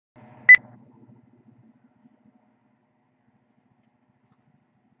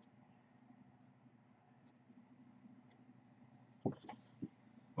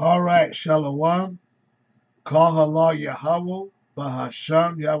All right, Shalom. Call Allah Yahweh,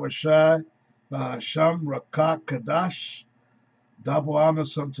 Bahasham Yahushai, Bahasham Rakak Kadash. Double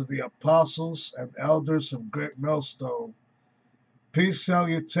honors unto the apostles and elders of Great Millstone. Peace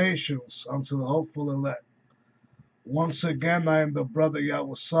salutations unto the hopeful elect. Once again, I am the brother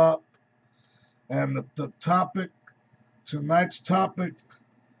Yahusap, and the topic, tonight's topic,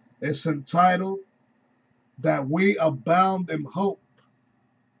 is entitled That We Abound in Hope.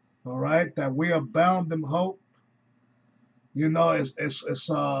 All right, that we abound in hope. You know, it's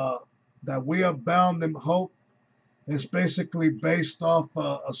that we abound in hope is basically based off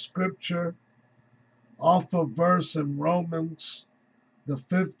a scripture, off a verse in Romans, the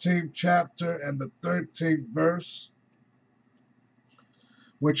 15th chapter and the 13th verse,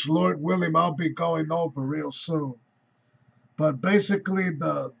 which Lord willing I'll be going over real soon. But basically,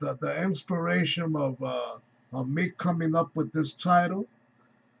 the inspiration of me coming up with this title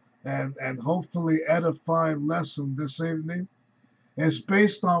and hopefully edifying lesson this evening is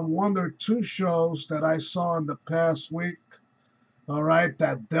based on one or two shows that I saw in the past week, all right,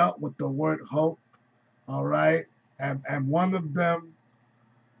 that dealt with the word hope, all right, and one of them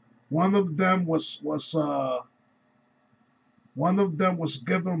was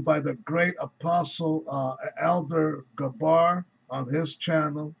given by the great apostle Elder Gabar on his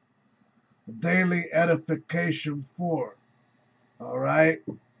channel, Daily Edification 4, all right,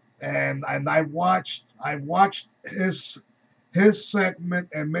 and I watched his segment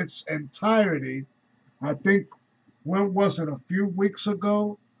in its entirety. I think, when was it, a few weeks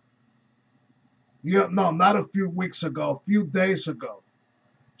ago? Yeah, no, not a few weeks ago, a few days ago,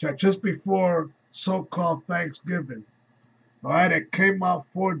 just before so-called Thanksgiving. All right, it came out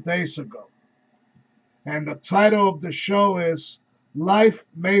 4 days ago. And the title of the show is Life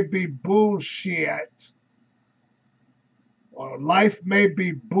May Be Bullshit, or Life May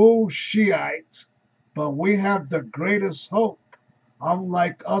Be Bullshit, but we have the greatest hope,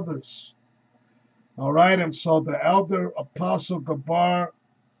 unlike others. All right, and so the elder apostle Gabar,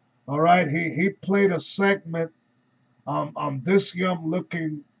 all right, he played a segment on this young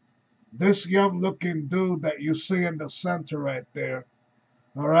looking dude that you see in the center right there.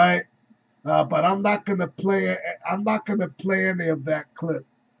 All right, but I'm not gonna play any of that clip.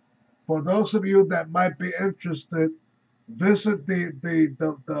 For those of you that might be interested, visit the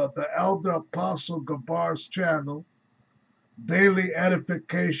elder apostle Gabar's channel, Daily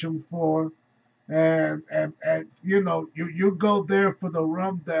Edification 4. And you know, you go there for the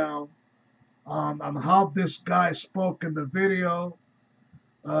rundown on how this guy spoke in the video.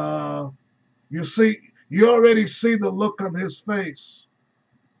 You already see the look on his face,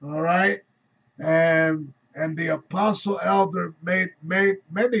 all right, and the apostle elder made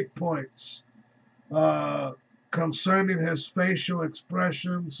many points concerning his facial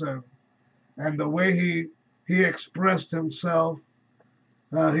expressions and the way he expressed himself.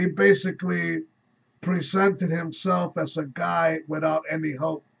 He basically presented himself as a guy without any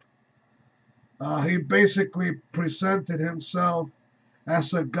hope. He basically presented himself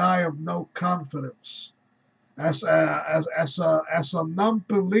as a guy of no confidence, as a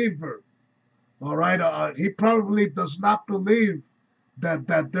non-believer. All right, he probably does not believe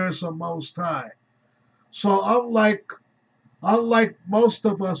that there's a Most High. So unlike most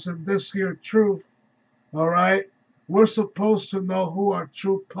of us in this here truth, all right, we're supposed to know who our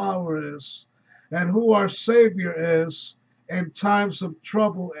true power is and who our Savior is in times of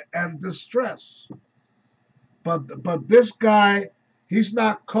trouble and distress. But this guy, he's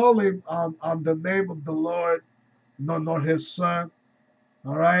not calling on the name of the Lord, nor his Son.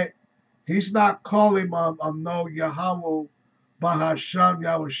 All right? He's not calling on no Yahweh, Bahasham,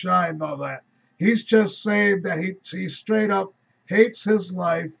 Yahushai, and all that. He's just saying that he straight up hates his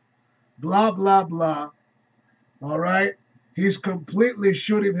life, blah, blah, blah. All right? He's completely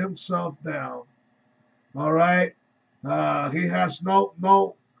shooting himself down. All right, he has no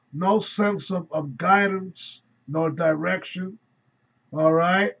sense of guidance nor direction. All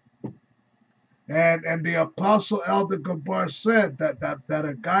right, and the apostle elder Gabar said that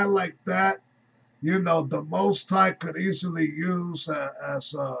a guy like that, you know, the Most High could easily use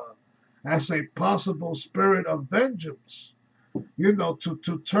as a possible spirit of vengeance, you know, to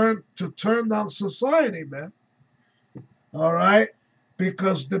turn down society, man. All right.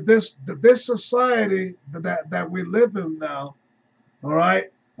 Because this society that we live in now, all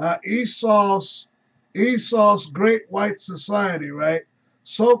right, Esau's great white society, right?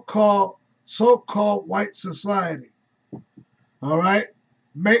 So-called white society, all right.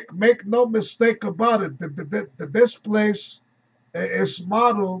 Make no mistake about it. This place is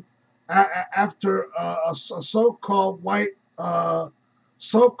modeled after a so-called white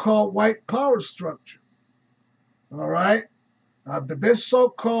so-called white power structure. All right? This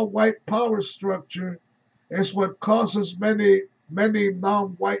so-called white power structure is what causes many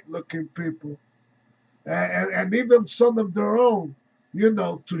non-white looking people, and even some of their own,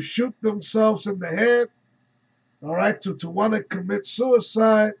 to shoot themselves in the head, all right, to want to commit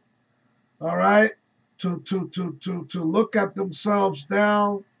suicide, all right, to look at themselves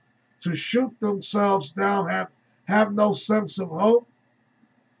down, to shoot themselves down, have no sense of hope,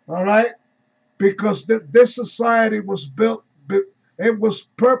 all right, because this society was built, it was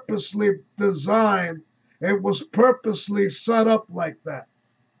purposely designed, it was purposely set up like that,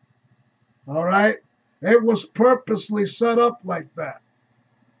 all right? It was purposely set up like that,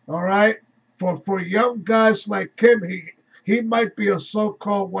 all right? For young guys like him, he might be a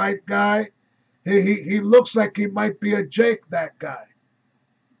so-called white guy. He looks like he might be a Jake, that guy.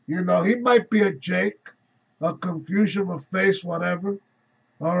 He might be a Jake, a confusion of face, whatever,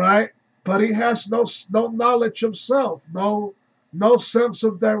 all right? But he has no knowledge of self, no sense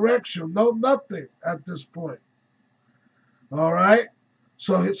of direction, no nothing at this point. All right?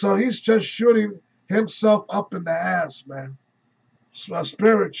 So he's just shooting himself up in the ass, man,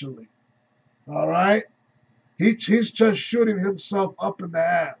 spiritually. All right? He's just shooting himself up in the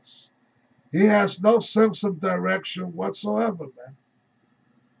ass. He has no sense of direction whatsoever, man.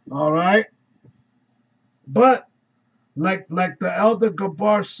 All right? But like the elder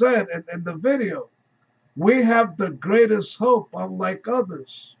Gabar said in the video, we have the greatest hope unlike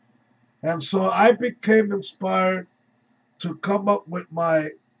others. And so I became inspired to come up with my,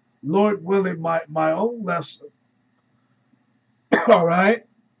 Lord willing, my own lesson, all right,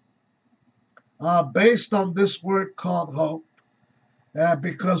 based on this word called hope,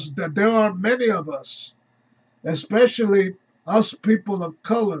 because there are many of us, especially us people of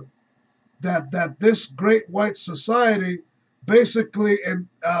color, that this great white society basically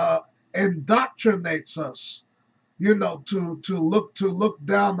indoctrinates us, to look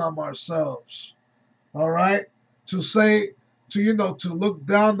down on ourselves, all right, to say, to look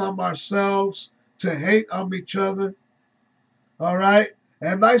down on ourselves, to hate on each other, all right,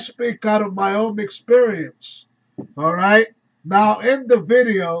 and I speak out of my own experience, all right. Now in the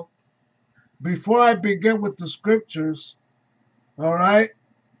video, before I begin with the scriptures, all right,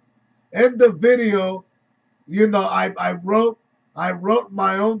 in the video, I wrote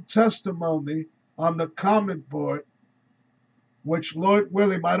my own testimony on the comment board, which, Lord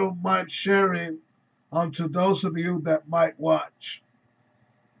willing, I don't mind sharing unto those of you that might watch.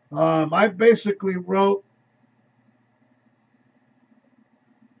 I basically wrote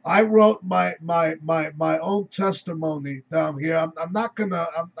my own testimony down here. I'm not gonna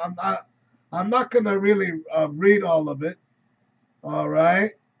really read all of it. All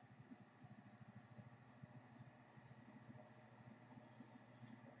right.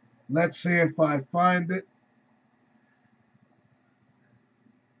 Let's see if I find it.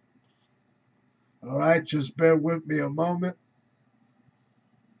 All right, just bear with me a moment.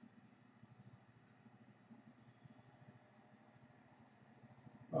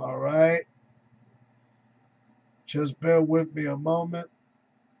 All right. Just bear with me a moment.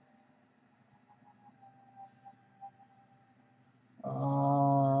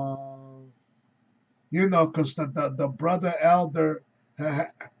 Because the brother elder,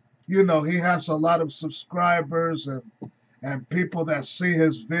 he has a lot of subscribers and people that see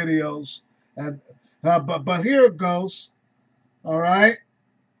his videos, and but here it goes. All right.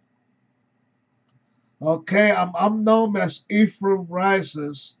 Okay, I'm known as Ephraim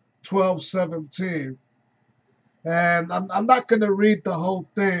Rises 1217, and I'm not gonna read the whole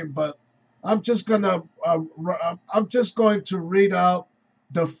thing, but I'm just going to read out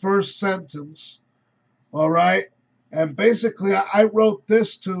the first sentence. All right, and basically I wrote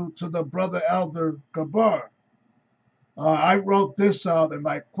this to the brother elder Gabar. I wrote this out, and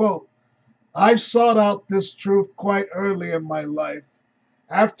I quote: I sought out this truth quite early in my life,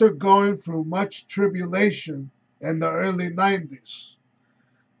 after going through much tribulation in the early 90s.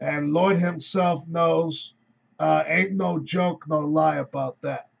 And Lord himself knows, ain't no joke, no lie about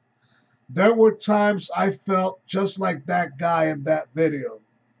that. There were times I felt just like that guy in that video.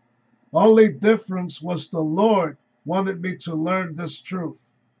 Only difference was the Lord wanted me to learn this truth.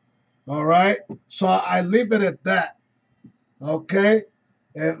 All right? So I leave it at that. Okay?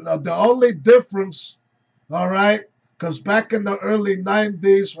 And the only difference, all right, because back in the early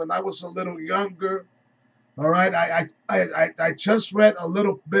 90s when I was a little younger, all right, I just read a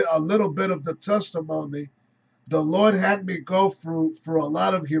little bit of the testimony. The Lord had me go through a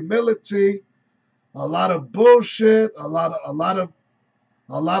lot of humility, a lot of bullshit, a lot of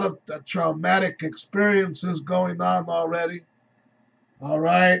traumatic experiences going on already. all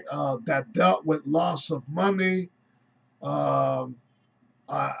right, that dealt with loss of money. Um,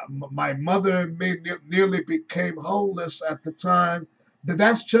 my mother and me nearly became homeless at the time.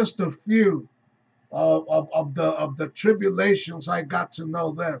 That's just a few of the tribulations I got to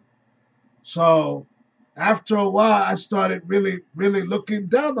know then. So after a while, I started really looking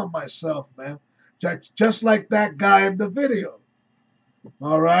down on myself, man. Just like that guy in the video.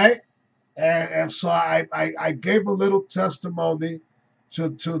 All right. And so I gave a little testimony to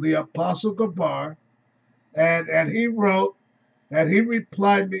the Apostle Gabar, and he wrote, and he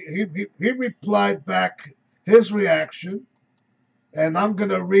replied me, he replied back his reaction, and I'm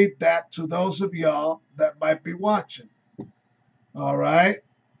gonna read that to those of y'all that might be watching. All right.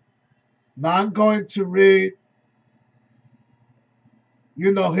 Now I'm going to read,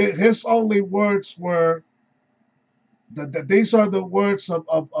 his only words were, these are the words of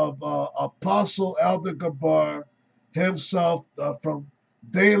Apostle Elder Gabar himself from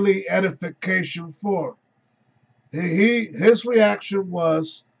Daily Edification 4. His reaction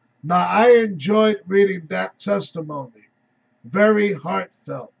was, now I enjoyed reading that testimony. Very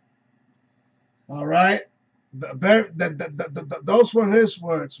heartfelt. All right? Those were his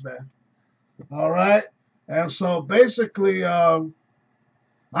words, man. All right? And so basically, I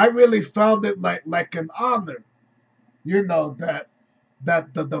really found it like an honor, that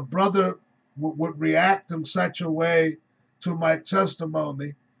the brother would react in such a way to my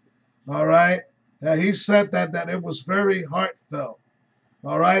testimony. All right, he said that it was very heartfelt.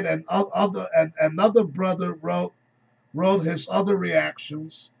 All right, and another brother wrote his other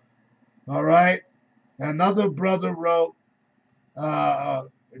reactions. All right, another brother wrote,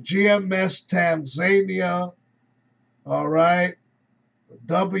 GMS Tanzania. All right,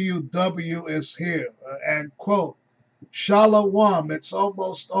 WW is here, and quote, Shalom, it's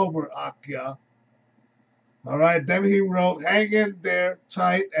almost over, Akia. All right, then he wrote, hang in there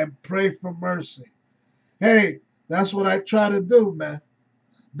tight and pray for mercy. Hey, that's what I try to do, man.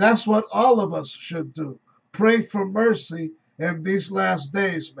 That's what all of us should do. Pray for mercy in these last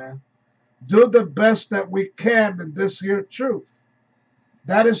days, man. Do the best that we can in this here truth.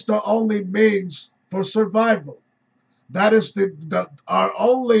 That is the only means for survival. That is our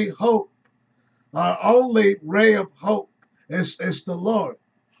only hope. Our only ray of hope is the Lord.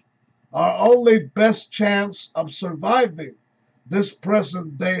 Our only best chance of surviving this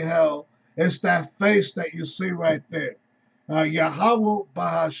present day hell is that face that you see right there. Yahweh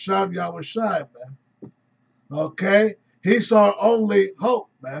Bahasham Yahushai, man. Okay? He's our only hope,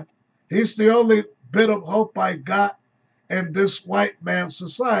 man. He's the only bit of hope I got in this white man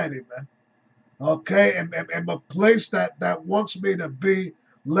society, man. Okay? And a place that wants me to be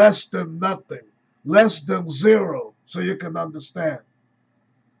less than nothing, less than zero, so you can understand.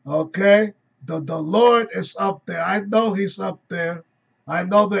 Okay? The Lord is up there. I know he's up there. I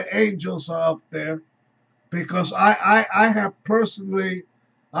know the angels are up there because I have personally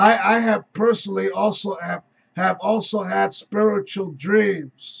also have also had spiritual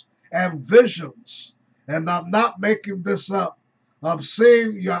dreams and visions. And I'm not making this up. I'm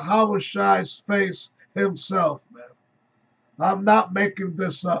seeing Yahweh Shai's face himself, man. I'm not making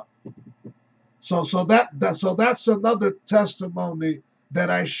this up. So that's another testimony that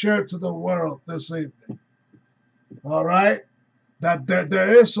I share to the world this evening. All right? That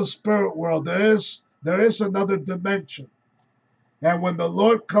there is a spirit world. There is another dimension. And when the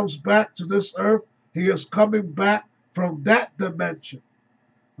Lord comes back to this earth, he is coming back from that dimension.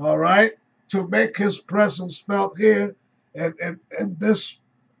 All right? To make his presence felt here and this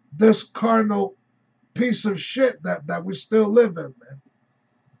carnal piece of shit that we still live in, man.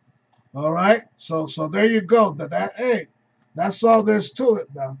 All right? So there you go. Hey, that's all there's to it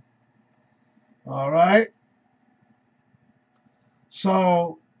now. All right?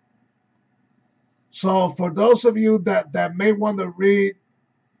 So for those of you that may want to read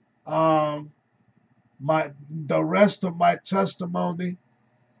the rest of my testimony,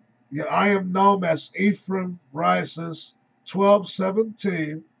 yeah, I am known as Ephraim Rises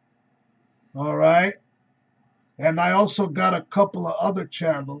 1217. All right? And I also got a couple of other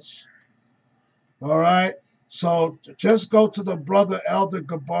channels. All right? So just go to the Brother Elder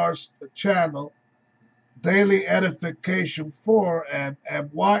Gabar's channel, Daily Edification 4,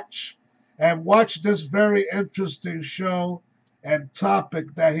 and watch this very interesting show and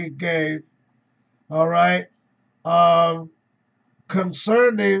topic that he gave. All right?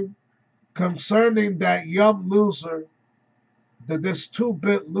 Concerning that young loser, this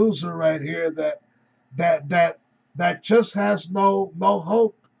 2-bit loser right here that just has no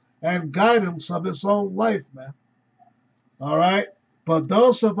hope and guidance of his own life, man. All right? But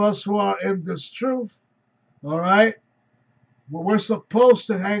those of us who are in this truth, all right, We're supposed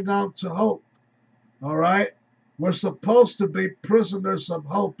to hang on to hope. All right? We're supposed to be prisoners of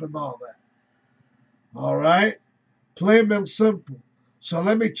hope and all that. All right? Plain and simple. So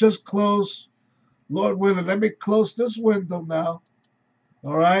let me just close, Lord willing, let me close this window now.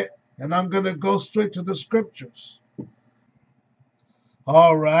 All right? And I'm going to go straight to the scriptures.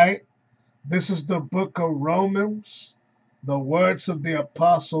 All right? This is the book of Romans, the words of the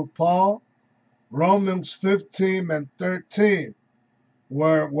Apostle Paul, Romans 15 and 13,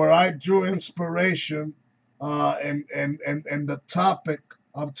 where I drew inspiration in the topic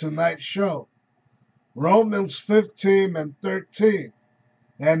of tonight's show. Romans 15 and 13.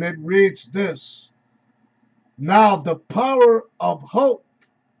 And it reads this: Now the power of hope,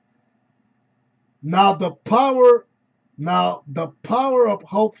 now the power of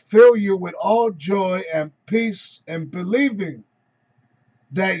hope fill you with all joy and peace in believing,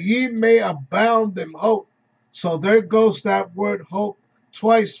 that ye may abound in hope. So there goes that word hope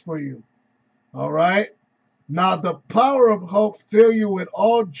twice for you. All right? Now the power of hope fill you with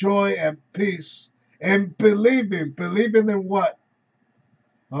all joy and peace in believing. Believing in what?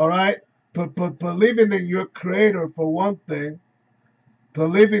 All right? Believing in your creator for one thing,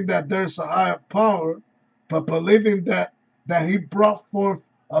 believing that there's a higher power, but believing that he brought forth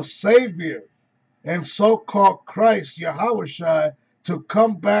a savior and so-called Christ, Yahushua, to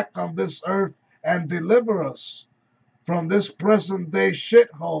come back on this earth and deliver us from this present day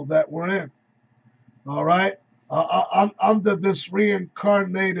shithole that we're in. All right? Under this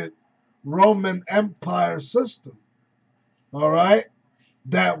reincarnated Roman Empire system. All right?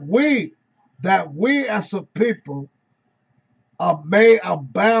 That we as a people may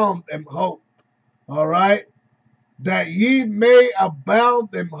abound in hope. All right? That ye may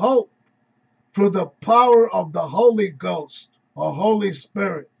abound in hope through the power of the Holy Ghost or Holy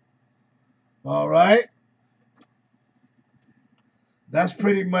Spirit. All right? That's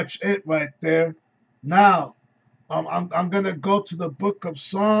pretty much it right there. Now, I'm going to go to the book of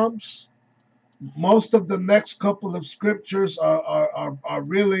Psalms. Most of the next couple of scriptures are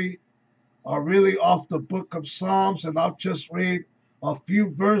really off the book of Psalms, and I'll just read a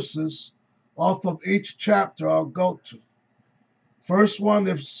few verses off of each chapter I'll go to. First one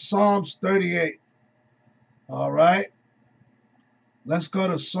is Psalms 38. All right? Let's go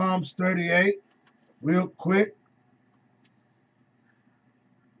to Psalms 38 real quick.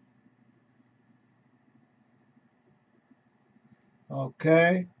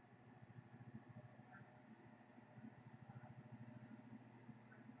 Okay.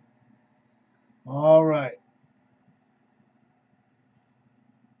 All right.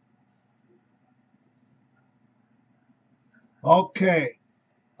 Okay.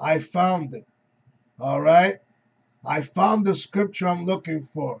 I found it. All right. I found the scripture I'm looking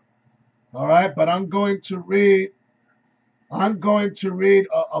for. All right. But I'm going to read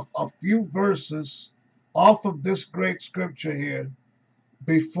a few verses off of this great scripture here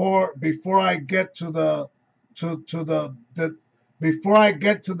before I get to the before I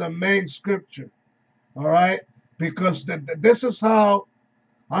get to the main scripture. All right? Because this is how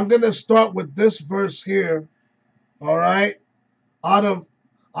I'm going to start with this verse here. All right? Out of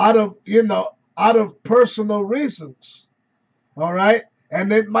out of personal reasons. All right?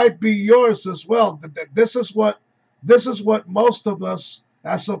 And it might be yours as well. This is what most of us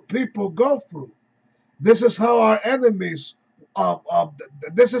as a people go through. This is how our enemies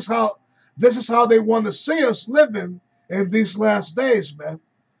this is how they want to see us living in these last days, man.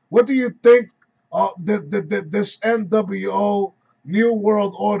 What do you think this NWO New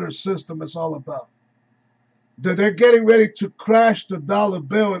World Order system is all about? They're getting ready to crash the dollar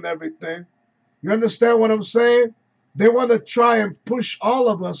bill and everything. You understand what I'm saying? They want to try and push all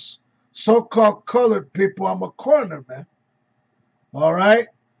of us so-called colored people on a corner, man. All right?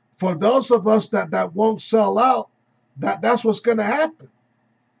 For those of us that won't sell out, that's what's going to happen.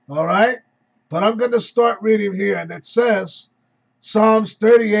 All right? But I'm going to start reading here, and it says, Psalms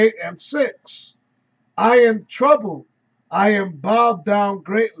 38 and 6. I am troubled. I am bowed down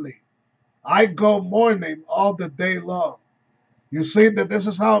greatly. I go mourning all the day long. You see that this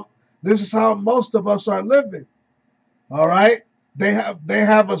is how most of us are living. All right? They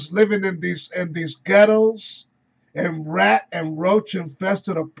have us living in these ghettos and rat and roach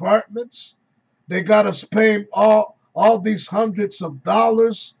infested apartments. They got us paying all these hundreds of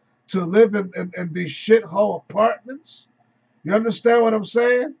dollars to live in these shithole apartments. You understand what I'm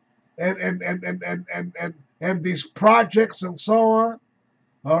saying? And these projects and so on.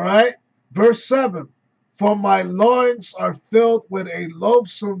 All right? Verse 7. For my loins are filled with a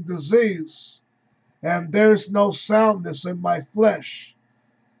loathsome disease, and there's no soundness in my flesh.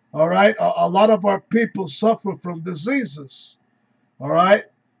 All right? A lot of our people suffer from diseases. All right?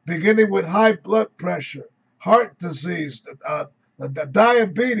 Beginning with high blood pressure, heart disease, the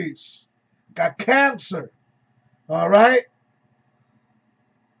diabetes, got cancer. All right?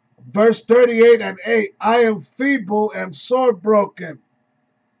 Verse 38 and 8, I am feeble and sore broken.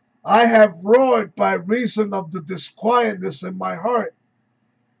 I have roared by reason of the disquietness in my heart.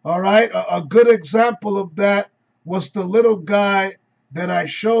 All right? A good example of that was the little guy that I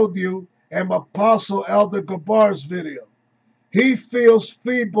showed you in Apostle Elder Gabar's video. He feels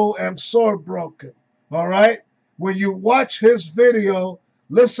feeble and sore broken. All right? When you watch his video,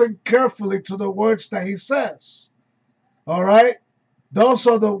 listen carefully to the words that he says. All right? Those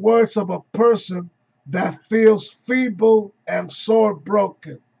are the words of a person that feels feeble and sore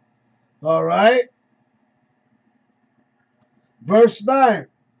broken. All right? Verse 9.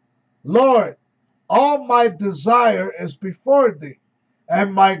 Lord, all my desire is before thee,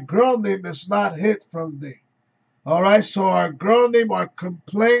 and my groaning is not hid from thee. All right, so our groaning, our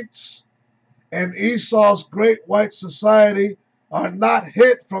complaints in Esau's great white society are not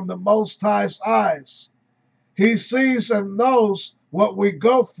hid from the Most High's eyes. He sees and knows what we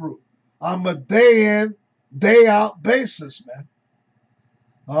go through on a day in, day out basis, man.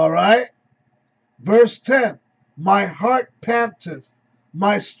 All right, verse 10, my heart panteth,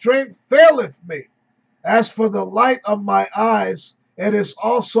 my strength faileth me. As for the light of my eyes, it is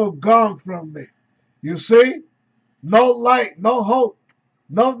also gone from me. You see? No light, no hope,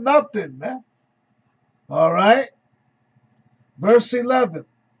 no nothing, man. All right? Verse 11.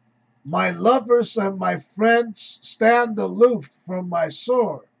 My lovers and my friends stand aloof from my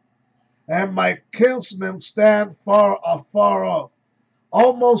sore, and my kinsmen stand afar off.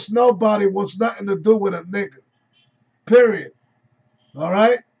 Almost nobody wants nothing to do with a nigger. Period. All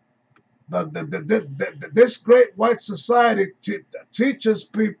right? But this great white society teaches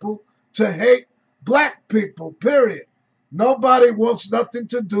people to hate black people, period. Nobody wants nothing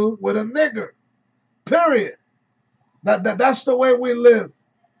to do with a nigger, period. That's the way we live.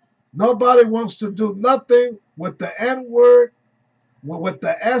 Nobody wants to do nothing with the N word, with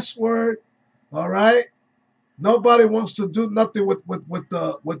the S word, all right? Nobody wants to do nothing with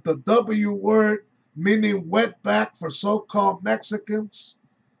the W word, meaning wetback for so-called Mexicans.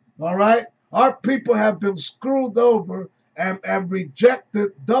 All right? Our people have been screwed over and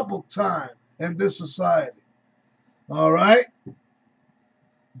rejected double time in this society. All right?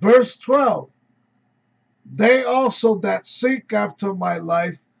 Verse 12. They also that seek after my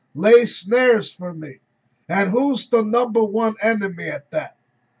life lay snares for me. And who's the number one enemy at that?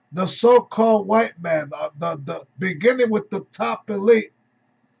 The so-called white man, the beginning with the top elite.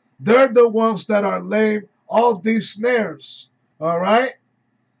 They're the ones that are laying all these snares. All right?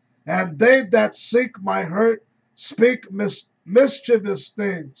 And they that seek my hurt speak mischievous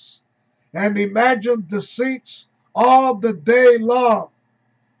things, and imagine deceits all the day long.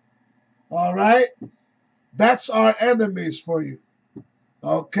 All right? That's our enemies for you.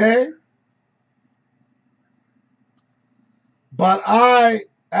 Okay? But I,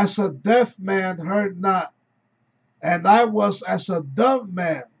 as a deaf man, heard not, and I was as a dumb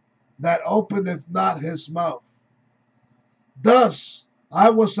man that openeth not his mouth. Thus I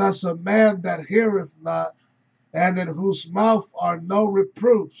was as a man that heareth not, and in whose mouth are no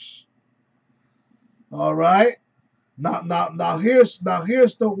reproofs. All right. Now here's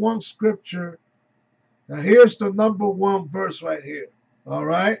the one scripture. Now here's the number one verse right here. All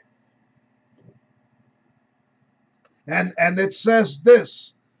right. And it says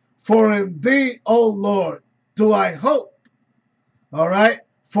this: for in thee, O Lord, do I hope. All right.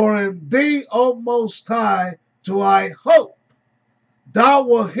 For in thee, O Most High, do I hope. Thou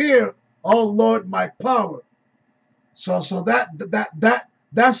wilt hear, O Lord, my power. So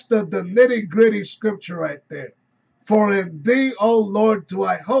that's the nitty-gritty scripture right there. For in thee, O Lord, do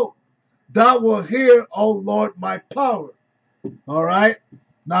I hope. Thou wilt hear, O Lord, my power. All right?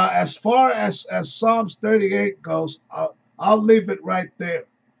 Now, as far as Psalms 38 goes, I'll leave it right there.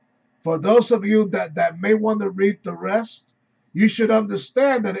 For those of you that may want to read the rest, you should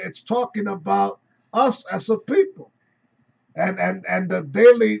understand that it's talking about us as a people. And the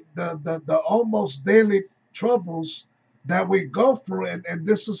daily, the almost daily troubles that we go through in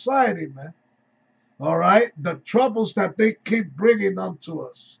this society, man. All right? The troubles that they keep bringing onto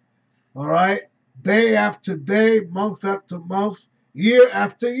us. All right? Day after day, month after month, year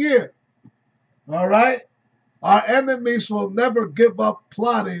after year. All right? Our enemies will never give up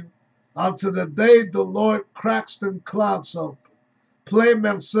plotting until the day the Lord cracks them clouds open. Plain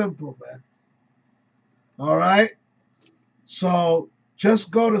and simple, man. All right? So just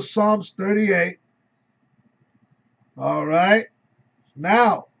go to Psalms 38. All right?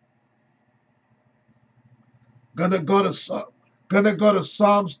 Now, gonna go to Gonna go to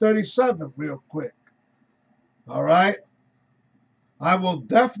Psalms 37 real quick. All right. I will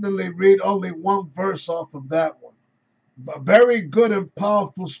definitely read only one verse off of that one. A very good and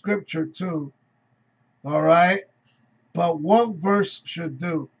powerful scripture too. All right. But one verse should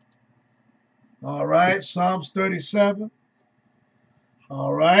do. All right. Psalms 37.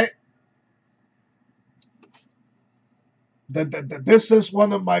 All right. This is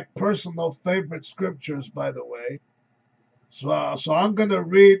one of my personal favorite scriptures, by the way. So I'm going to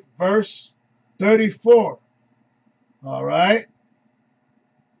read verse 34. All right.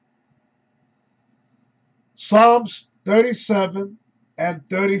 Psalms 37 and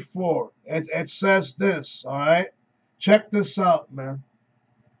 34. It says this. All right. Check this out, man.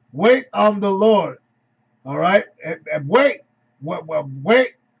 Wait on the Lord. All right. And wait.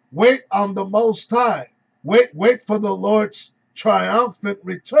 Wait on the Most High. Wait for the Lord's triumphant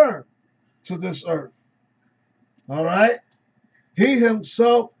return to this earth. All right. He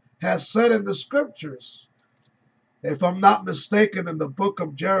himself has said in the scriptures, if I'm not mistaken, in the book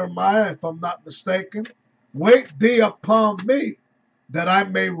of Jeremiah, if I'm not mistaken, wait thee upon me, that I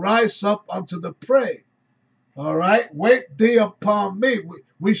may rise up unto the prey. All right, wait thee upon me.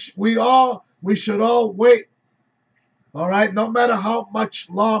 We should all wait. All right, no matter how much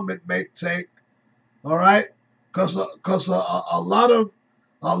long it may take. All right, because a lot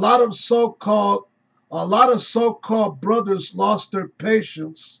of so-called brothers lost their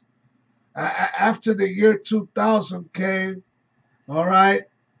patience after the year 2000 came. All right,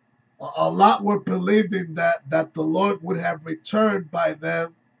 a lot were believing that the Lord would have returned by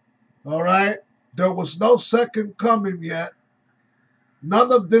then. All right, there was no second coming yet.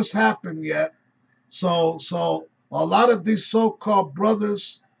 None of this happened yet. So a lot of these so-called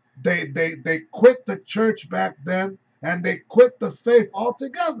brothers, they quit the church back then, and they quit the faith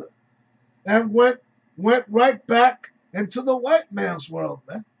altogether, and went right back into the white man's world,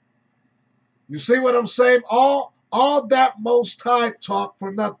 man. You see what I'm saying? All that Most High talk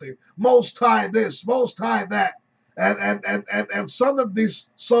for nothing. Most High this, Most High that, and some of these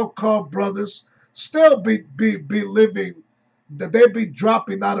so-called brothers still be living, that they be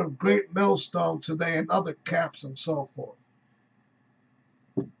dropping out of Great Millstone today and other camps and so forth.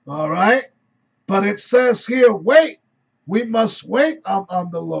 All right, but it says here, wait. We must wait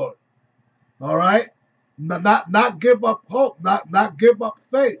on the Lord. All right, not give up hope, not give up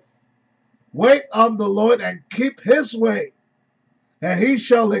faith. Wait on the Lord and keep his way, and he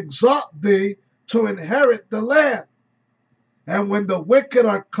shall exalt thee to inherit the land. And when the wicked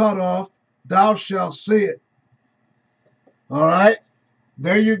are cut off, thou shalt see it. All right,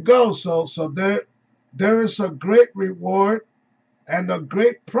 there you go. So there is a great reward and a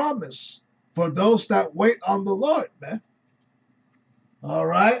great promise for those that wait on the Lord, man. All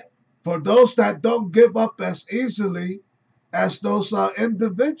right, for those that don't give up as easily as those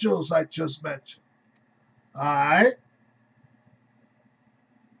individuals I just mentioned. All right.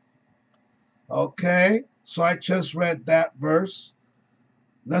 Okay. So I just read that verse.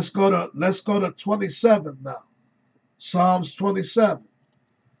 Let's go to 27 now. Psalms 27.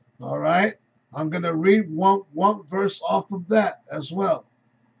 All right. I'm going to read one verse off of that as well.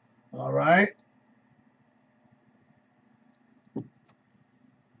 All right.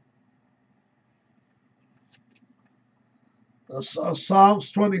 Psalms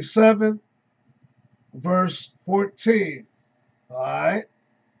 27, verse 14. All right.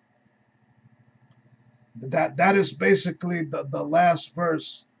 That is basically the last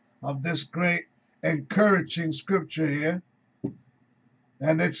verse of this great encouraging scripture here.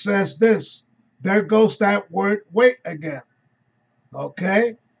 And it says this. There goes that word wait again.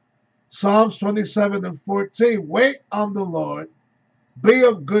 Okay? Psalms 27 and 14. Wait on the Lord, be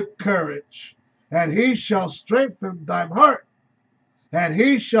of good courage, and he shall strengthen thine heart. And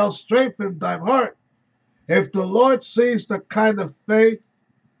he shall strengthen thine heart. If the Lord sees the kind of faith,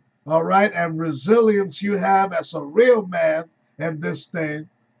 all right, and resilience you have as a real man in this thing,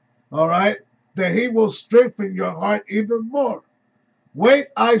 all right, then he will strengthen your heart even more. Wait,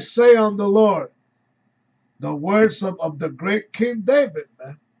 I say, on the Lord. The words of the great King David,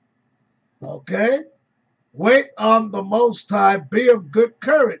 man. Okay? Wait on the Most High, be of good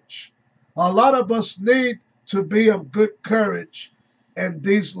courage. A lot of us need to be of good courage in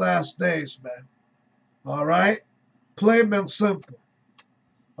these last days, man. All right? Plain and simple.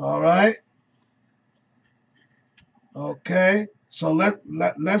 All right? Okay? So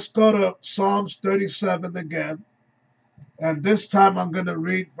let's go to Psalms 37 again. And this time I'm going to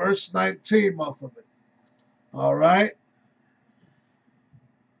read verse 19 off of it. All right?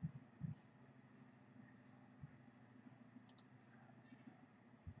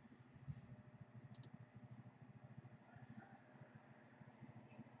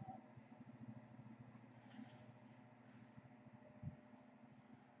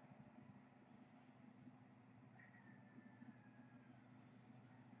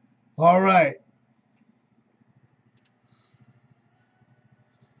 All right.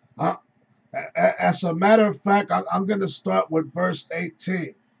 Uh, as a matter of fact, I'm going to start with verse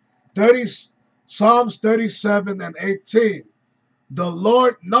 18. 30, Psalms 37 and 18. The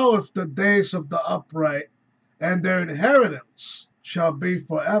Lord knoweth the days of the upright, and their inheritance shall be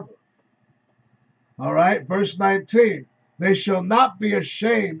forever. All right, verse 19. They shall not be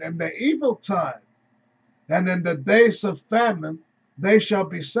ashamed in the evil time, and in the days of famine they shall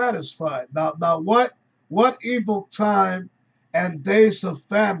be satisfied. Now what evil time and days of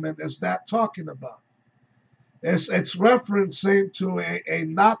famine is that talking about? It's referencing to a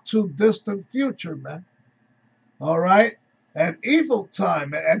not too distant future, man. All right? An evil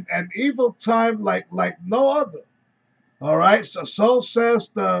time, and an evil time like no other. All right? So says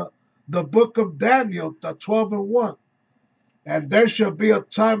the book of Daniel, the 12 and 1. And there shall be a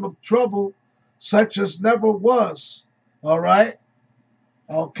time of trouble such as never was. All right?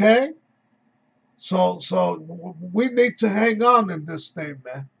 Okay? So we need to hang on in this thing,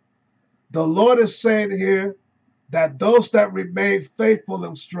 man. The Lord is saying here that those that remain faithful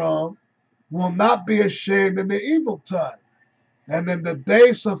and strong will not be ashamed in the evil time. And in the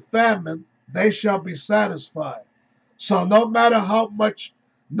days of famine, they shall be satisfied. So no matter how much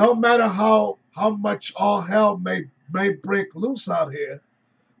all hell may break loose out here,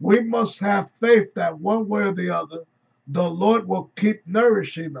 we must have faith that one way or the other, the Lord will keep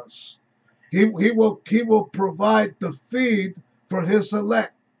nourishing us. He will provide the feed for his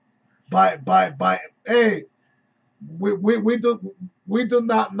elect by a we do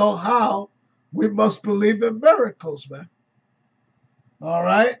not know how. We must believe in miracles, man. All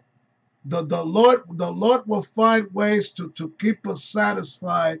right? The Lord will find ways to keep us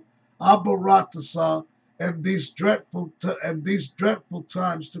satisfied, Abaratasa, and these dreadful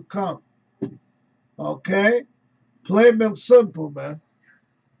times to come. Okay? Plain and simple, man.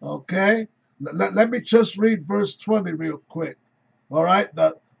 Okay? Let me just read verse 20 real quick. All right?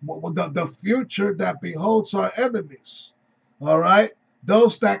 The future that beholds our enemies. All right?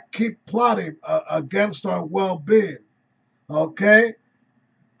 Those that keep plotting against our well-being. Okay?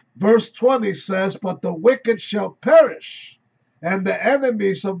 Verse 20 says, but the wicked shall perish, and the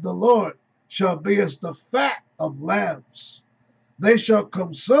enemies of the Lord shall be as the fat of lambs. They shall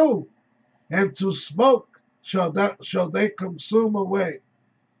consume, and to smoke shall they consume away.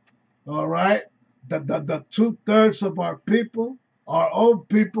 All right? The 2/3 of our people, our own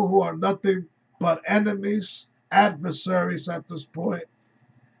people who are nothing but enemies, adversaries at this point.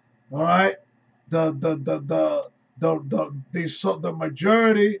 All right? The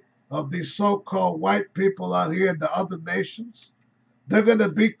majority of these so-called white people out here in the other nations, they're going to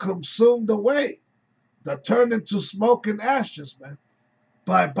be consumed away. They're turned into smoke and ashes, man,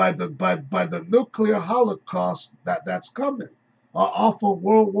 by the nuclear holocaust that's coming off of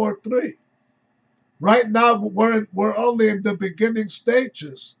World War III. Right now, we're only in the beginning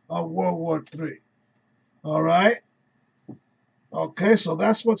stages of World War III. All right? Okay, so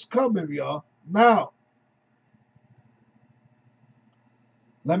that's what's coming, y'all. Now,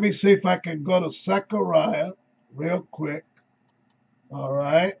 let me see if I can go to Zechariah real quick. All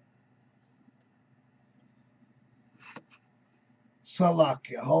right.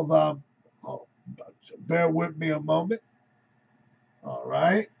 Salakia. Hold on. Bear with me a moment. All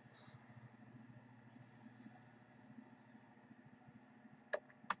right.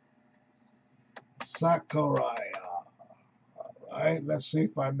 Zechariah. All right. Let's see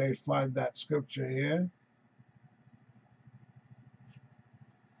if I may find that scripture here.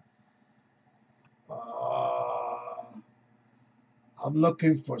 I'm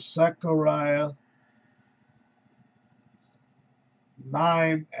looking for Zechariah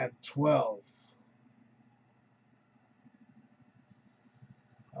 9 and 12.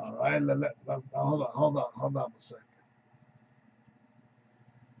 All right. Hold on a second.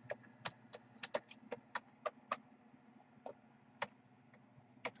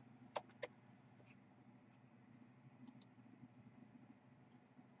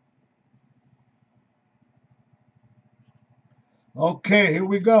 Okay, here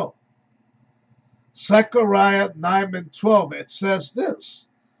we go. Zechariah 9 and 12. It says this.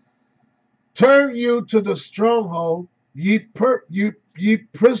 Turn you to the stronghold, ye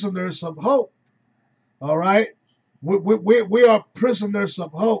prisoners of hope. All right? We are prisoners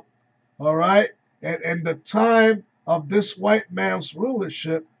of hope. All right? And in the time of this white man's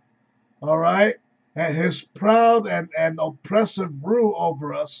rulership, all right, and his proud and oppressive rule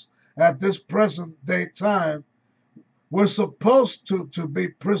over us at this present day time, we're supposed to be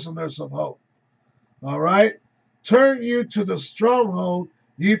prisoners of hope. All right? Turn you to the stronghold,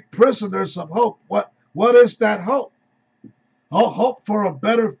 ye prisoners of hope. What is that hope? Hope for a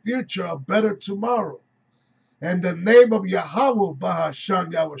better future, a better tomorrow. And the name of Yahweh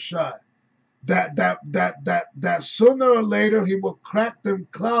Bahashan Yahushai. That sooner or later he will crack them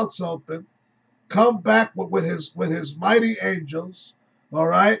clouds open, come back with his mighty angels, all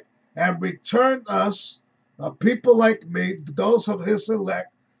right, and return us, people like me, those of his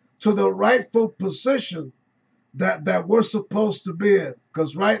elect, to the rightful position that we're supposed to be in.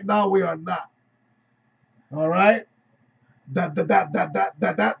 Because right now we are not. All right? That's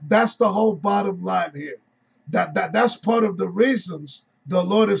the whole bottom line here. That's part of the reasons the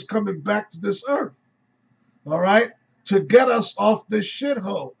Lord is coming back to this earth. All right? To get us off this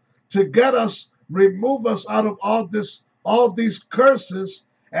shithole, to get us, remove us out of all these curses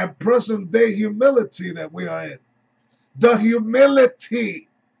and present day humility that we are in. The humility.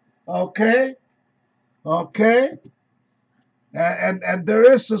 Okay? Okay? And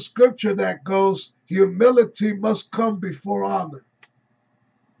there is a scripture that goes, humility must come before honor.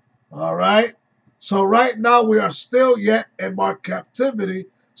 All right? So right now we are still yet in our captivity,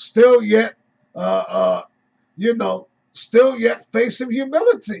 still yet, still yet facing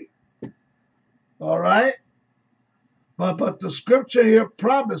humility. All right? But the scripture here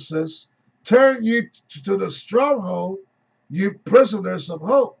promises, turn you to the stronghold, you prisoners of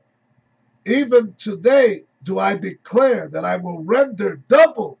hope. Even today do I declare that I will render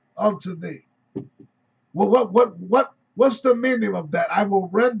double unto thee. Well, what's the meaning of that? I will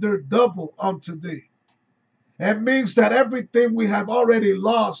render double unto thee. It means that everything we have already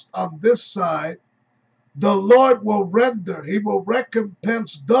lost on this side, the Lord will render. He will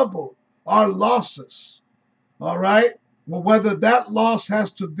recompense double our losses. All right? Well, whether that loss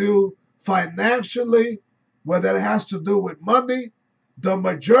has to do financially, whether it has to do with money, the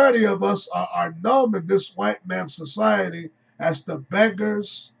majority of us are known in this white man society as the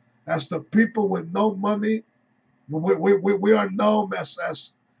beggars, as the people with no money. We are known as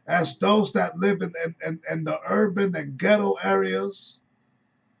those that live in the urban and ghetto areas.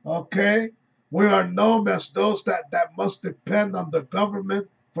 Okay? We are known as those that must depend on the government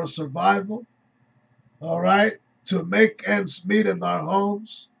for survival. All right? To make ends meet in our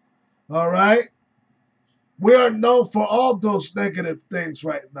homes. All right? We are known for all those negative things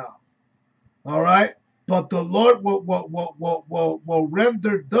right now. All right? But the Lord will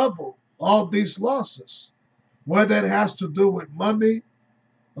render double all these losses, whether it has to do with money,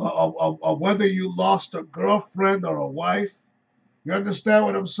 or whether you lost a girlfriend or a wife. You understand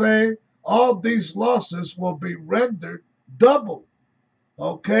what I'm saying? All these losses will be rendered double.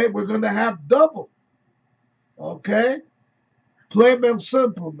 Okay? We're going to have double. Okay? Plain and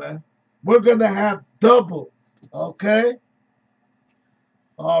simple, man. We're going to have double. Okay?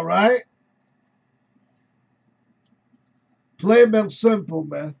 All right? Plain and simple,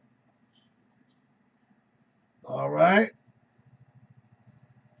 man. All right?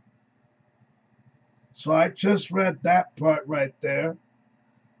 So I just read that part right there.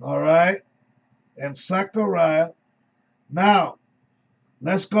 All right? And Zechariah. Now,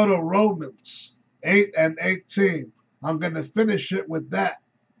 let's go to Romans 8 and 18. I'm going to finish it with that.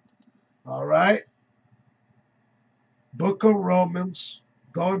 All right? Book of Romans,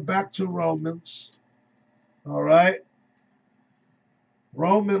 going back to Romans. All right?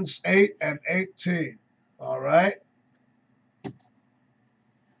 Romans 8 and 18. All right?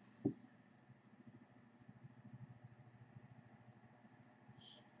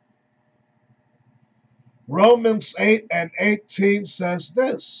 Romans 8 and 18 says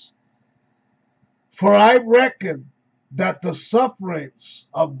this: For I reckon that the sufferings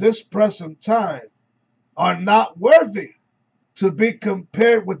of this present time are not worthy to be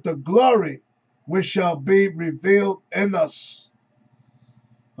compared with the glory which shall be revealed in us.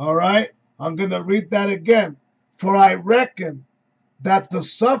 All right? I'm going to read that again. For I reckon that the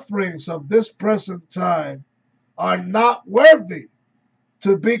sufferings of this present time are not worthy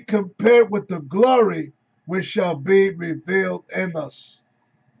to be compared with the glory which shall be revealed in us.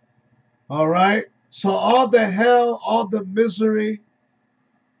 All right? So all the hell, all the misery,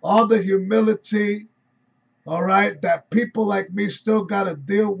 all the humility, all right, that people like me still got to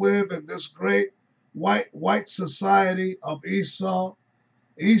deal with in this great white society of Esau,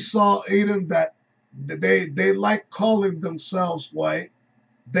 Edom, that they like calling themselves white.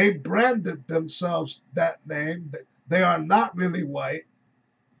 They branded themselves that name. They are not really white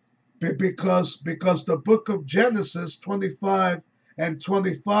because the book of Genesis 25 and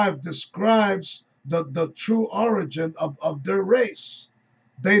 25 describes the true origin of their race.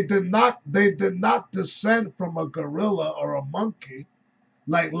 They did not descend from a gorilla or a monkey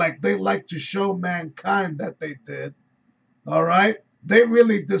like they like to show mankind that they did. All right? They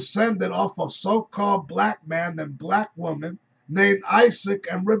really descended off a so-called black man and black woman named Isaac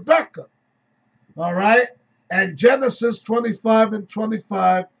and Rebekah. All right? And Genesis 25 and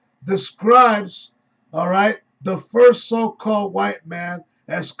 25 describes, all right, the first so-called white man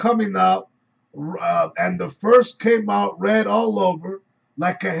as coming out, and the first came out red all over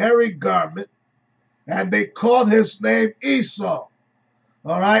like a hairy garment, and they called his name Esau.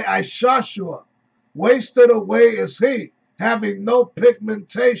 All right, Ishashua. Wasted away is he, having no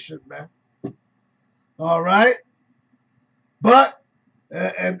pigmentation, man. All right? But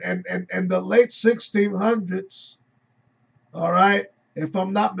in the late 1600s, all right, if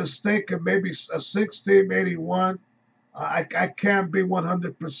I'm not mistaken, maybe 1681, I can't be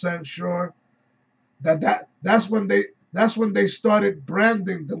 100% sure, that's when they started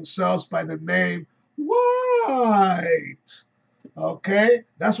branding themselves by the name White. Okay?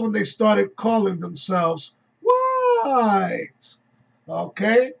 That's when they started calling themselves White.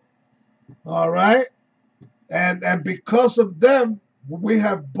 Okay? All right? And because of them, we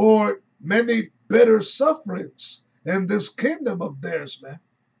have borne many bitter sufferings in this kingdom of theirs, man.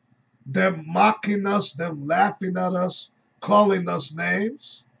 Them mocking us, them laughing at us, calling us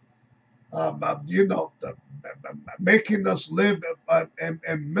names, making us live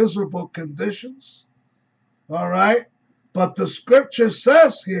in miserable conditions. All right? But the scripture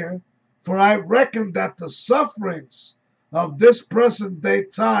says here, for I reckon that the sufferings of this present day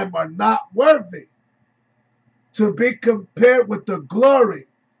time are not worthy to be compared with the glory,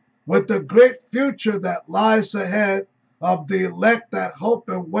 with the great future that lies ahead of the elect that hope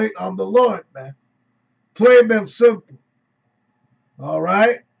and wait on the Lord, man. Plain and simple. All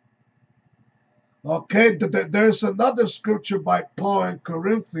right? Okay, there's another scripture by Paul in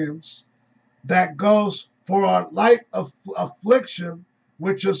Corinthians that goes, for our light affliction,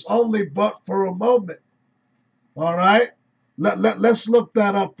 which is only but for a moment. All right? Let's look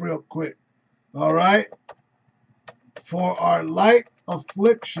that up real quick. All right? For our light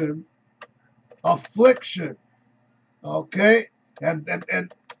affliction, okay? And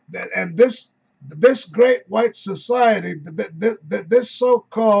this great white society, this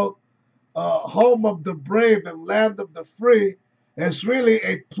so-called home of the brave and land of the free, is really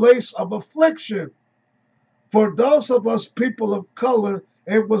a place of affliction. For those of us people of color,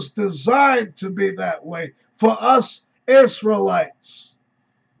 it was designed to be that way. For us Israelites.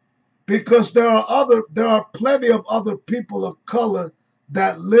 Because there are plenty of other people of color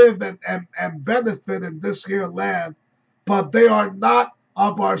that live and benefit in this here land, but they are not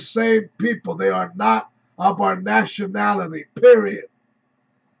of our same people. They are not of our nationality, period.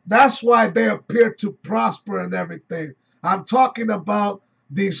 That's why they appear to prosper and everything. I'm talking about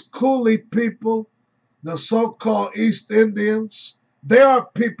these coolie people, the so-called East Indians. They are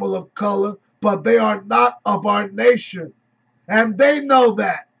people of color, but they are not of our nation. And they know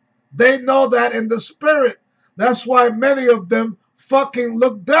that. They know that in the spirit. That's why many of them fucking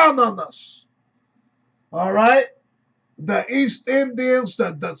look down on us. All right? The East Indians,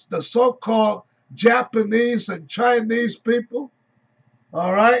 the so-called Japanese and Chinese people,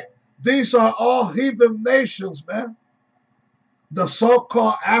 all right? These are all heathen nations, man. The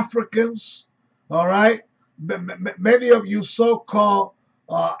so-called Africans, all right? Many of you so-called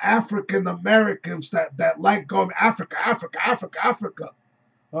African Americans that like going Africa,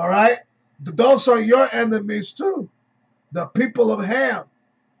 all right? Those are your enemies too, the people of Ham,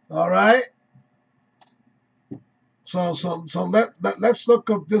 all right? So let's look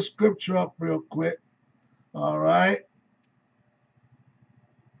up this scripture up real quick, all right?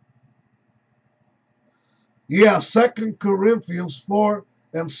 Yeah, 2 Corinthians 4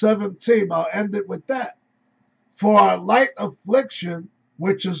 and 17. I'll end it with that. For our light affliction,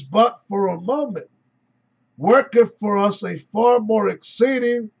 which is but for a moment, worketh for us a far more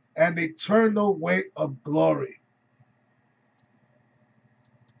exceeding and eternal weight of glory.